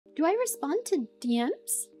Do I respond to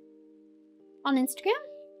DMs? On Instagram?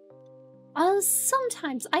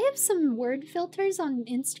 Sometimes. I have some word filters on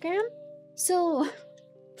Instagram, so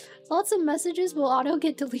lots of messages will auto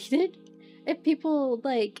get deleted if people,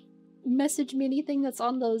 like, message me anything that's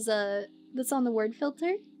on those, that's on the word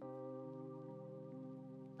filter.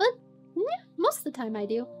 But, yeah, most of the time I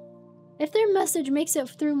do. If their message makes it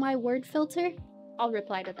through my word filter, I'll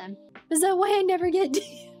reply to them. Is that why I never get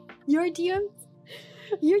your DMs?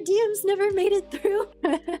 Your DMs never made it through?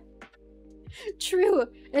 True.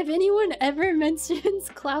 If anyone ever mentions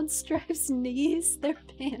Cloudstrife's knees, they're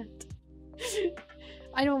banned.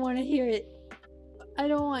 I don't want to hear it. I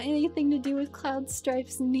don't want anything to do with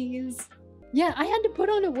Cloudstrife's knees. Yeah, I had to put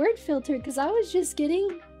on a word filter because I was just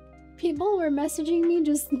getting... People were messaging me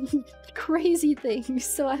just crazy things.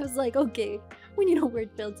 So I was like, okay, we need a word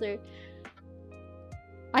filter.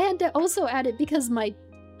 I had to also add it because my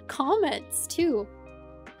comments too.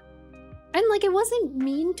 And like, it wasn't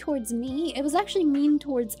mean towards me, it was actually mean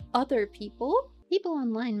towards other people. People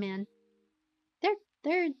online, man.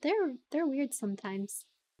 They're weird sometimes.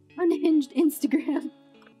 Unhinged Instagram.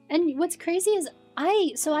 And what's crazy is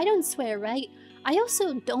I don't swear, right? I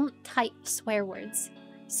also don't type swear words.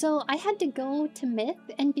 So I had to go to Myth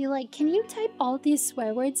and be like, can you type all these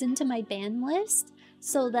swear words into my ban list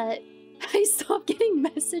so that I stop getting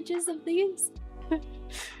messages of these?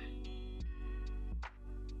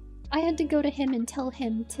 I had to go to him and tell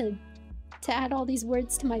him to add all these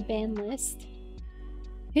words to my ban list.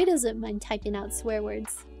 He doesn't mind typing out swear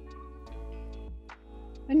words.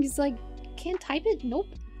 And he's like, can't type it?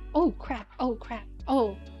 Nope. Oh crap, oh crap.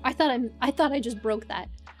 Oh, I thought I just broke that.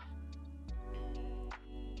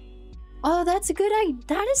 Oh, that's a good idea.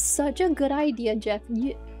 That is such a good idea, Jeff.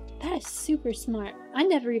 That is super smart. I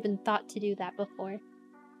never even thought to do that before.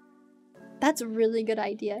 That's a really good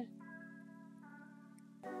idea.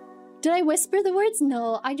 Did I whisper the words?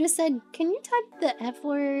 No, I just said, can you type the F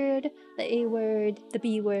word, the A word, the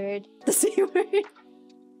B word, the C word?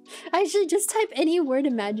 I should just type any word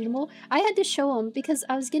imaginable. I had to show him because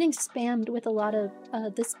I was getting spammed with a lot of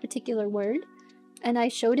this particular word. And I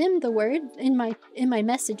showed him the word in my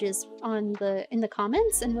messages in the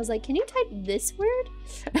comments and was like, can you type this word?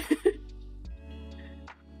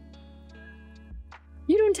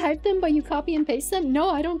 You don't type them, but you copy and paste them? No,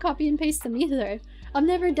 I don't copy and paste them either. I've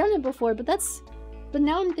never done it before, but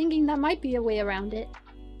now I'm thinking that might be a way around it.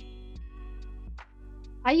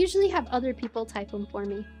 I usually have other people type them for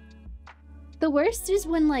me. The worst is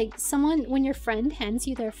when like when your friend hands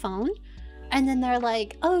you their phone and then they're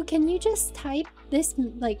like, oh, can you just type this?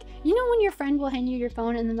 Like, you know when your friend will hand you your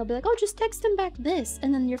phone and then they'll be like, oh, just text them back this.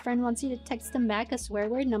 And then your friend wants you to text them back a swear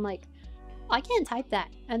word and I'm like, I can't type that.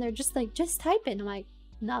 And they're just like, just type it. And I'm like,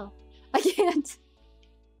 no, I can't.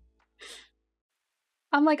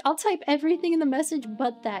 I'm like, I'll type everything in the message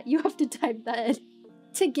but that. You have to type that.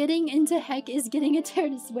 To getting into heck is getting a tear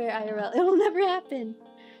to swear IRL. It will never happen.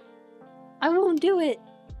 I won't do it.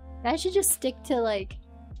 I should just stick to like...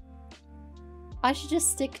 I should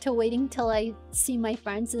just stick to waiting till I see my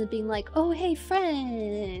friends and being like, oh, hey,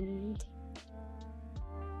 friend.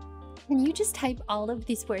 Can you just type all of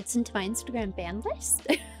these words into my Instagram ban list?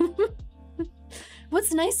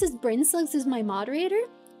 What's nice is Brainslugs is my moderator.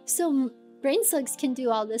 So Brainslugs can do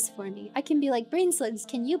all this for me. I can be like, Brainslugs,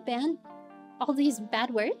 can you ban all these bad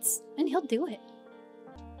words? And he'll do it.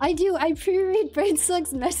 I do. I pre-read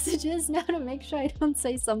Brainslugs messages now to make sure I don't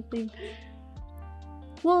say something.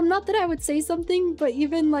 Well, not that I would say something, but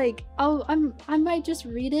even like, I might just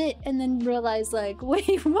read it and then realize like,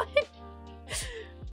 wait, what?